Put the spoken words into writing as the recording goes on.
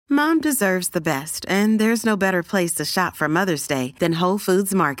Mom deserves the best, and there's no better place to shop for Mother's Day than Whole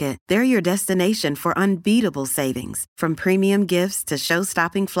Foods Market. They're your destination for unbeatable savings, from premium gifts to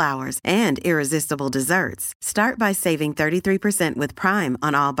show-stopping flowers and irresistible desserts. Start by saving 33% with Prime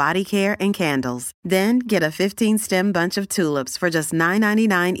on all body care and candles. Then get a 15-stem bunch of tulips for just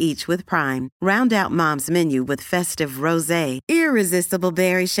 $9.99 each with Prime. Round out Mom's menu with festive rosé, irresistible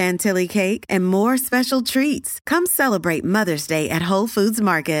berry chantilly cake, and more special treats. Come celebrate Mother's Day at Whole Foods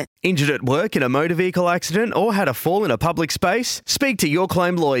Market. Injured at work in a motor vehicle accident or had a fall in a public space? Speak to Your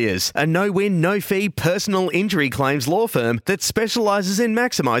Claim Lawyers, a no-win, no-fee personal injury claims law firm that specialises in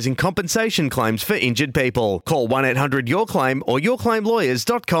maximising compensation claims for injured people. Call 1-800-YOUR-CLAIM or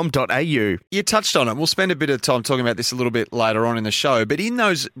yourclaimlawyers.com.au. You touched on it. We'll spend a bit of time talking about this a little bit later on in the show, but in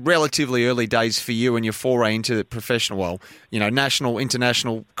those relatively early days for you and your foray into professional, national,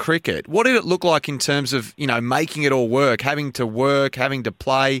 international cricket, what did it look like in terms of, making it all work, having to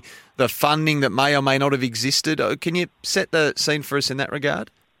play, the funding that may or may not have existed? Can you set the scene for us in that regard?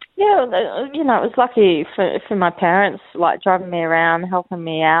 Yeah, it was lucky for my parents, driving me around, helping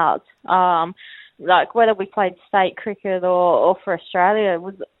me out. Whether we played state cricket or for Australia, it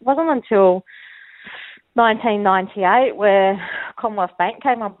wasn't until 1998 where Commonwealth Bank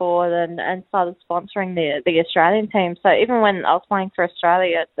came on board and started sponsoring the Australian team. So even when I was playing for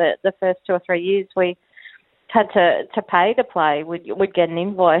Australia, the first 2 or 3 years, we had to pay to play. We'd get an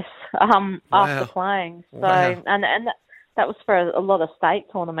invoice after playing. So and that was for a lot of state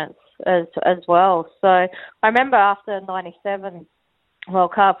tournaments as well. So I remember after '97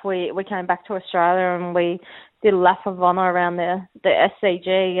 World Cup, we came back to Australia and we did a lap of honour around the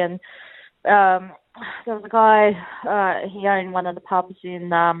SCG, and there was a guy, he owned one of the pubs in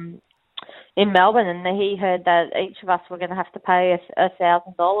Melbourne, and he heard that each of us were going to have to pay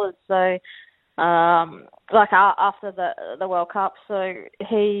 $1,000. So after the World Cup, so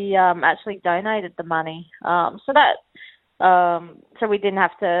he actually donated the money. So we didn't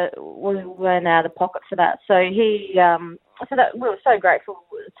have to, we weren't out of pocket for that. So we were so grateful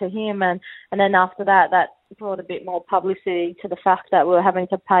to him, and then after that brought a bit more publicity to the fact that we were having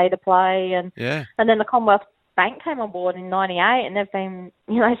to pay to play, and then the Commonwealth Bank came on board in '98, and they've been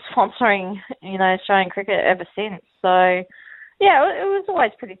sponsoring Australian cricket ever since. So yeah, it was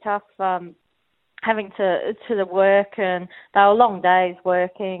always pretty tough. Having to work, and they were long days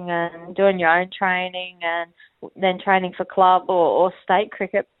working and doing your own training and then training for club or state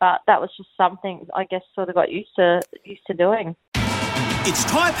cricket, but that was just something I guess sort of got used to doing. It's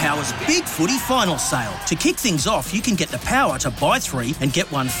Tyre Power's Big Footy Final Sale. To kick things off, you can get the power to buy 3 and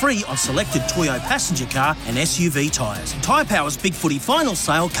get 1 free on selected Toyo passenger car and SUV tyres. Tyre Power's Big Footy Final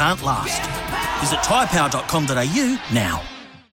Sale can't last. Visit tyrepower.com.au now.